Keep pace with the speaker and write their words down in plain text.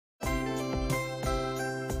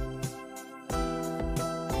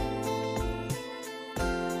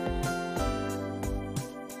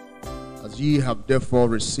ye have therefore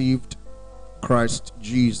received Christ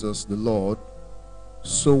Jesus the Lord,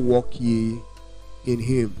 so walk ye in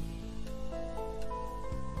him.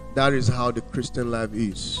 That is how the Christian life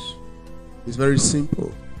is. It's very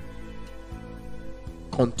simple.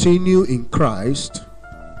 Continue in Christ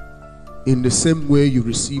in the same way you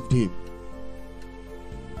received him.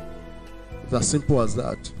 It's as simple as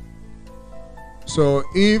that. So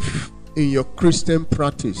if in your Christian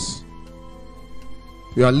practice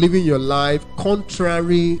you are living your life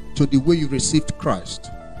contrary to the way you received Christ,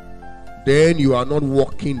 then you are not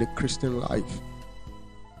walking the Christian life.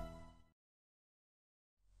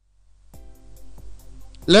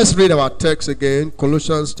 Let's read our text again,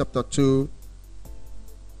 Colossians chapter 2,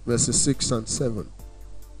 verses 6 and 7.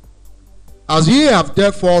 As ye have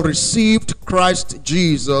therefore received Christ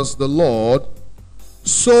Jesus the Lord,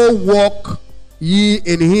 so walk ye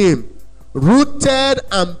in him, rooted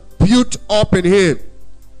and built up in him,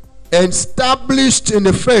 established in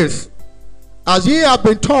the faith, as ye have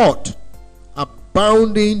been taught,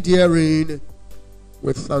 abounding therein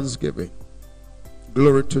with thanksgiving.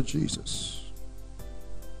 Glory to Jesus.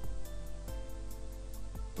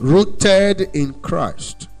 Rooted in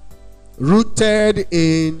Christ, rooted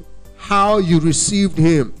in how you received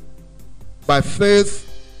him by faith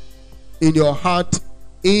in your heart,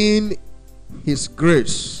 in his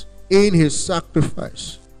grace, in his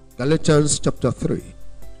sacrifice. Galatians chapter 3,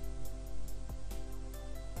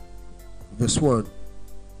 verse 1.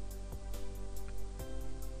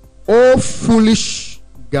 O foolish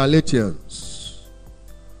Galatians,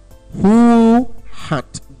 who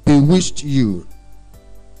hath bewitched you,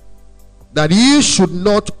 that ye should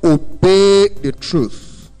not obey the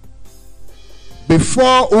truth,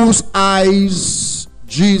 before whose eyes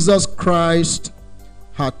Jesus Christ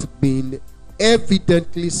hath been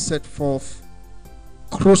evidently set forth,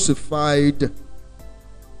 crucified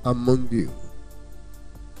among you.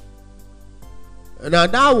 Now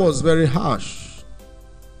that was very harsh.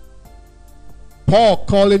 Paul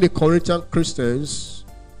calling the Corinthian Christians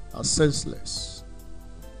as senseless.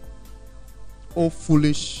 O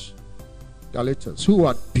foolish Galatians, who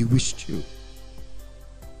had bewitched you,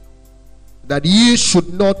 that ye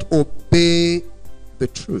should not obey the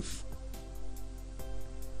truth.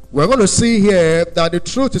 We're going to see here that the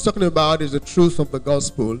truth he's talking about is the truth of the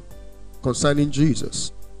gospel concerning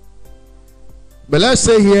Jesus. But let's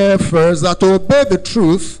say here first that to obey the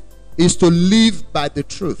truth is to live by the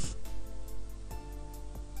truth.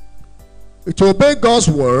 To obey God's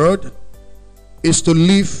word is to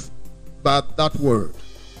live by that word.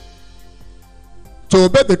 To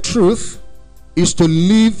obey the truth is to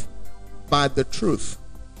live by the truth.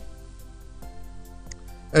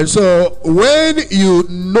 And so when you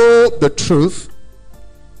know the truth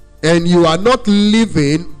and you are not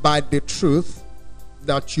living by the truth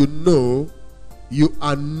that you know, you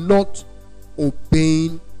are not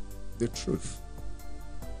obeying the truth.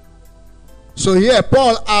 So here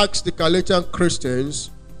Paul asks the Galatian Christians,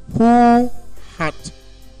 who hath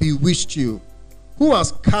bewitched you? Who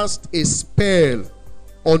has cast a spell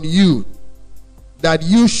on you that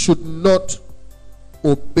you should not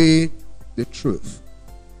obey the truth?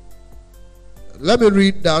 Let me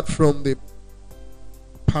read that from the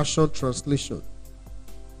Passion Translation.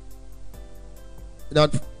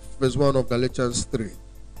 That verse 1 of Galatians 3.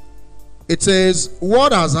 It says,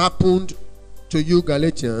 what has happened to you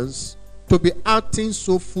Galatians to be acting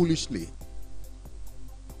so foolishly?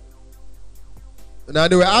 Now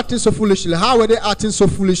they were acting so foolishly. How were they acting so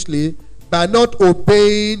foolishly? By not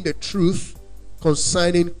obeying the truth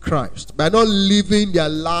concerning Christ. By not living their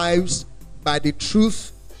lives by the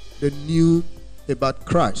truth they knew about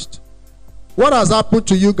Christ. What has happened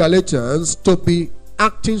to you Galatians to be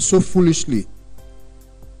acting so foolishly?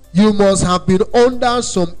 You must have been under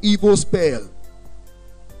some evil spell.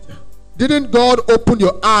 Didn't God open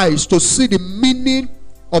your eyes to see the meaning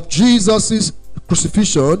of Jesus'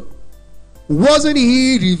 crucifixion? Wasn't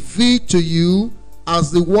he revealed to you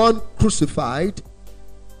as the one crucified?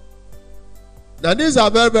 Now these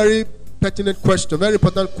are very, very pertinent question, very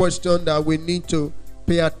important question that we need to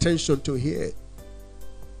pay attention to here.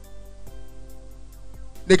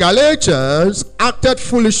 The Galatians acted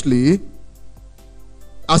foolishly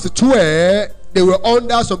as it were they were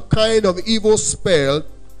under some kind of evil spell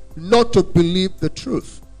not to believe the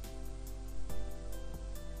truth.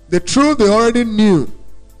 The truth they already knew.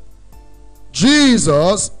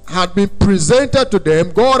 Jesus had been presented to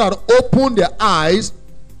them. God had opened their eyes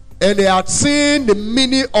and they had seen the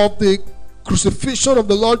meaning of the crucifixion of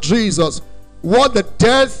the Lord Jesus. What the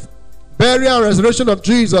death, burial, and resurrection of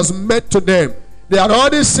Jesus meant to them. They had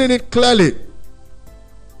already seen it clearly.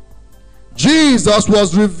 Jesus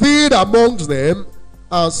was revealed amongst them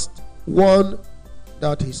as one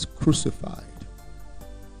that is crucified.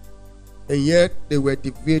 And yet they were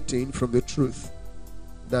deviating from the truth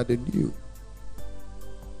that they knew.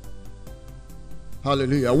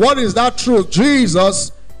 Hallelujah. What is that truth?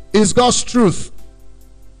 Jesus is God's truth.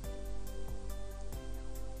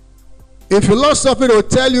 A philosophy will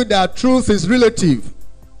tell you that truth is relative.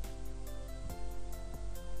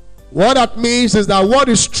 What that means is that what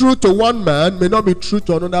is true to one man may not be true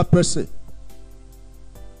to another person.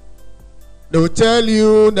 They will tell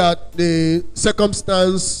you that the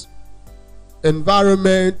circumstance,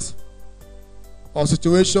 environment, or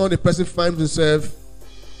situation the person finds himself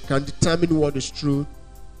can determine what is true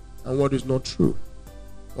and what is not true,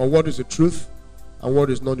 or what is the truth and what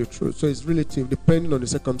is not the truth. So it's relative depending on the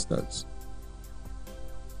circumstance.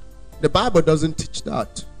 The Bible doesn't teach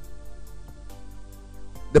that.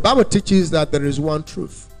 The Bible teaches that there is one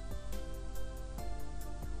truth,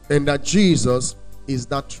 and that Jesus is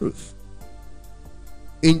that truth.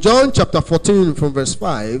 In John chapter 14 from verse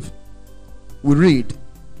 5, we read,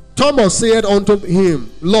 Thomas said unto him,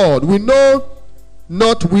 Lord, we know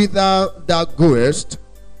not whither thou goest,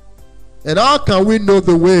 and how can we know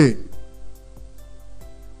the way?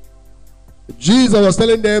 Jesus was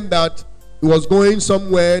telling them that he was going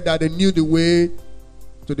somewhere, that they knew the way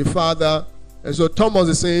to the Father. And so Thomas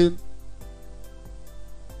is saying,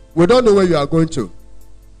 we don't know where you are going to.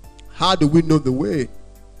 How do we know the way?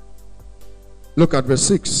 Look at verse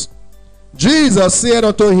 6. Jesus said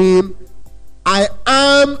unto him, I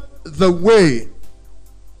am the way,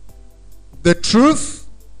 the truth,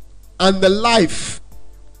 and the life.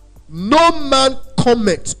 No man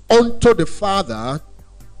cometh unto the Father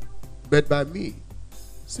but by me.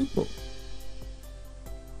 Simple.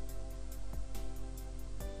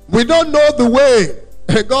 We don't know the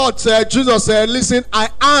way. God said, Jesus said, listen, I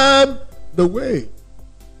am the way.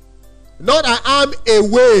 Not I am a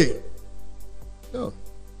way. No.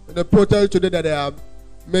 And the people tell you today that there are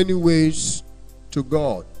many ways to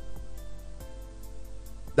God.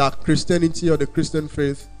 That Christianity or the Christian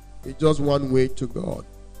faith is just one way to God.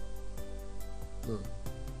 No.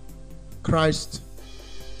 Christ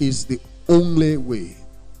is the only way.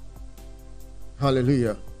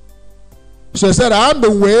 Hallelujah. So he said, I am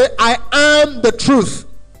the way, I am the truth.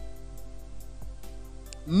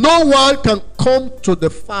 No one can come to the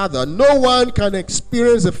Father. No one can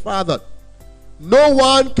experience the Father. No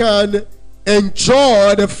one can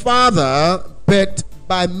enjoy the Father but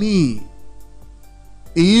by me.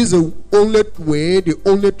 He is the only way, the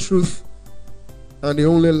only truth, and the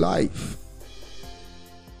only life.